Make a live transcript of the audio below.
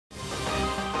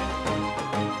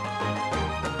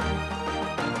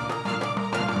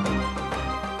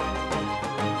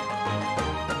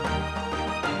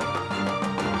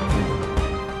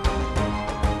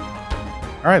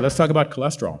All right, let's talk about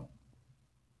cholesterol.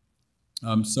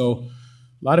 So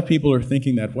a lot of people are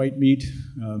thinking that white meat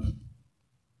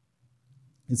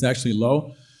is actually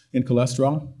low in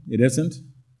cholesterol. It isn't.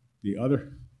 The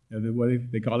other, what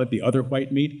they call it, the other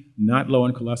white meat, not low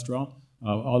in cholesterol.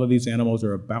 All of these animals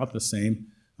are about the same.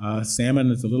 Salmon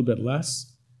is a little bit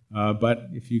less, but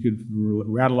if you could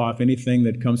rattle off anything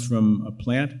that comes from a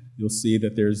plant, you'll see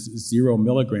that there's 0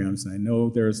 milligrams. I know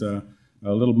there's a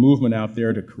little movement out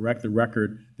there to correct the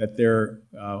record that there,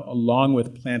 along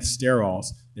with plant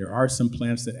sterols, there are some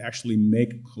plants that actually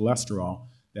make cholesterol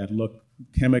that look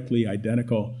chemically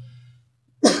identical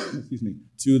excuse me,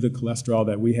 to the cholesterol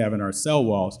that we have in our cell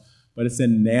walls, but it's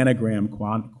in nanogram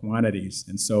quantities.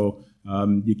 And so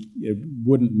it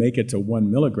wouldn't make it to 1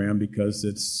 milligram because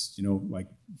it's, like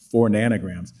 4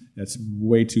 nanograms. That's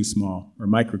way too small, or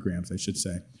micrograms, I should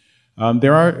say.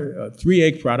 There are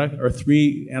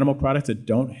 3 animal products that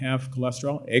don't have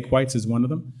cholesterol. Egg whites is one of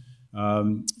them.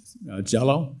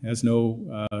 Jello has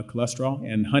no cholesterol,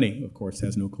 and honey, of course,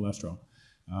 has no cholesterol.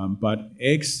 But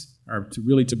eggs are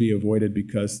really to be avoided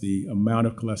because the amount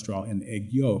of cholesterol in egg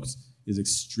yolks is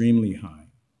extremely high.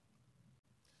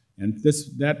 And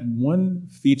that one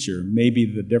feature may be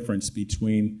the difference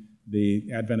between the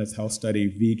Adventist Health Study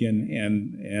vegan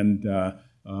and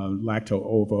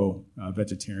lacto-ovo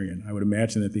vegetarian. I would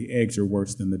imagine that the eggs are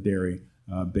worse than the dairy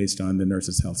based on the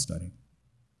Nurses' Health Study.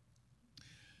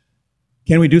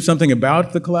 Can we do something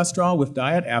about the cholesterol with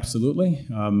diet? Absolutely.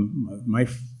 My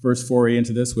first foray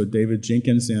into this with David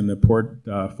Jenkins and the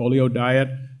portfolio diet,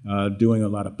 doing a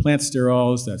lot of plant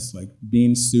sterols, that's like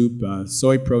bean soup,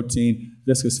 soy protein,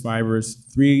 viscous fibers,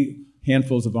 3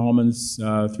 handfuls of almonds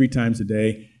 3 times a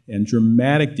day, and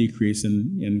dramatic decrease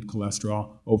in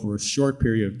cholesterol over a short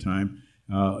period of time.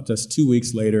 Just 2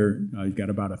 weeks later, you've got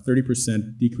about a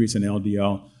 30% decrease in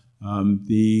LDL.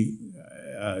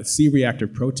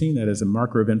 C-reactive protein, that is a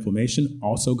marker of inflammation,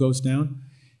 also goes down.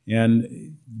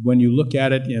 And when you look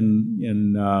at it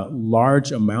in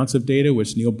large amounts of data,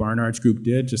 which Neil Barnard's group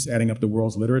did, just adding up the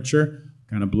world's literature,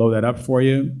 kind of blow that up for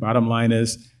you. Bottom line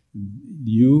is,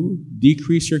 you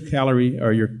decrease your calorie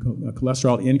or your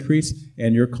cholesterol increase,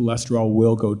 and your cholesterol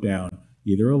will go down,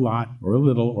 either a lot or a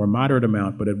little or a moderate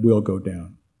amount, but it will go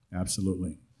down.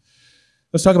 Absolutely.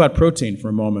 Let's talk about protein for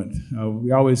a moment.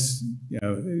 We always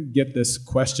get this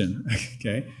question,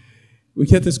 okay? We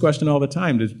get this question all the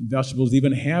time. Do vegetables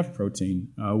even have protein?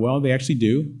 Well, they actually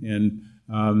do. And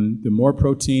the more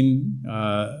protein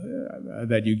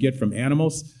that you get from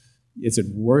animals, is it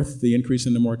worth the increase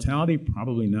in the mortality?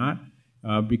 Probably not,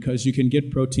 because you can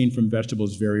get protein from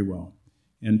vegetables very well.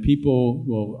 And people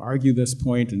will argue this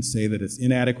point and say that it's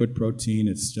inadequate protein.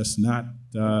 It's just not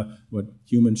what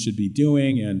humans should be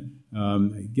doing. And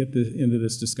I get into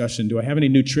this discussion. Do I have any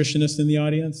nutritionists in the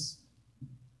audience?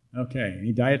 Okay.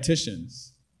 Any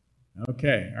dietitians?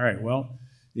 Okay. All right. Well,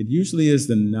 it usually is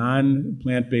the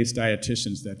non-plant-based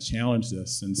dietitians that challenge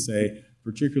this and say,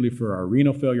 particularly for our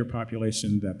renal failure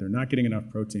population, that they're not getting enough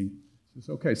protein. It's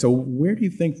okay. So where do you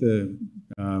think the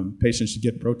patient should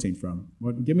get protein from?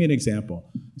 Well, give me an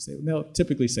example. They'll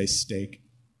typically say steak.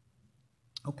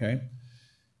 Okay.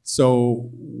 So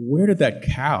where did that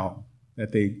cow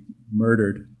that they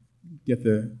murdered get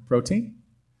the protein?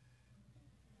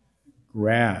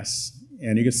 Grass.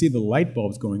 And you can see the light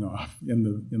bulbs going off in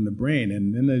the brain.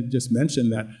 And then they just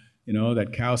mentioned that,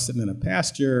 that cow's sitting in a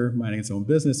pasture, minding its own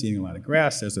business, eating a lot of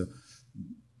grass.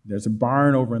 There's a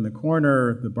barn over in the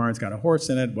corner. The barn's got a horse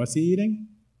in it. What's he eating?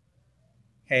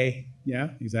 Hay. Yeah,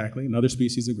 exactly. Another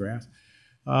species of grass.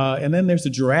 And then there's a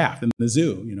giraffe in the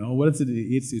zoo. What is it?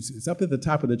 It's up at the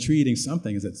top of the tree eating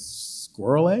something. Is it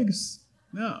squirrel eggs?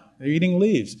 No, they're eating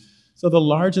leaves. So the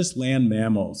largest land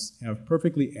mammals have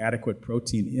perfectly adequate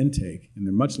protein intake, and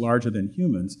they're much larger than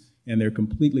humans, and they're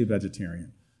completely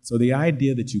vegetarian. So the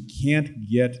idea that you can't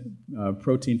get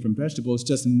protein from vegetables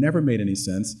just never made any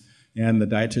sense, and the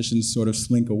dietitians sort of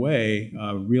slink away,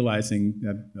 realizing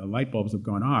that the light bulbs have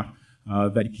gone off,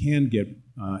 that you can get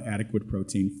adequate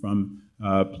protein from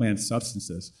plant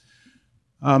substances.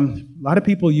 A lot of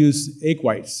people use egg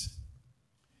whites.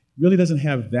 Really doesn't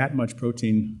have that much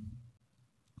protein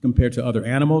compared to other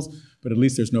animals, but at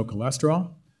least there's no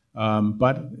cholesterol. And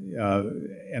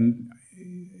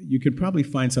you could probably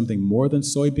find something more than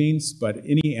soybeans, but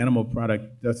any animal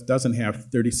product doesn't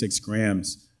have 36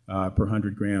 grams per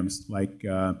 100 grams like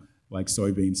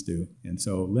soybeans do. And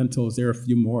so lentils, there are a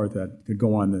few more that could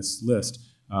go on this list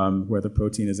where the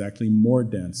protein is actually more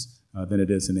dense than it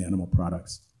is in animal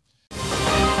products.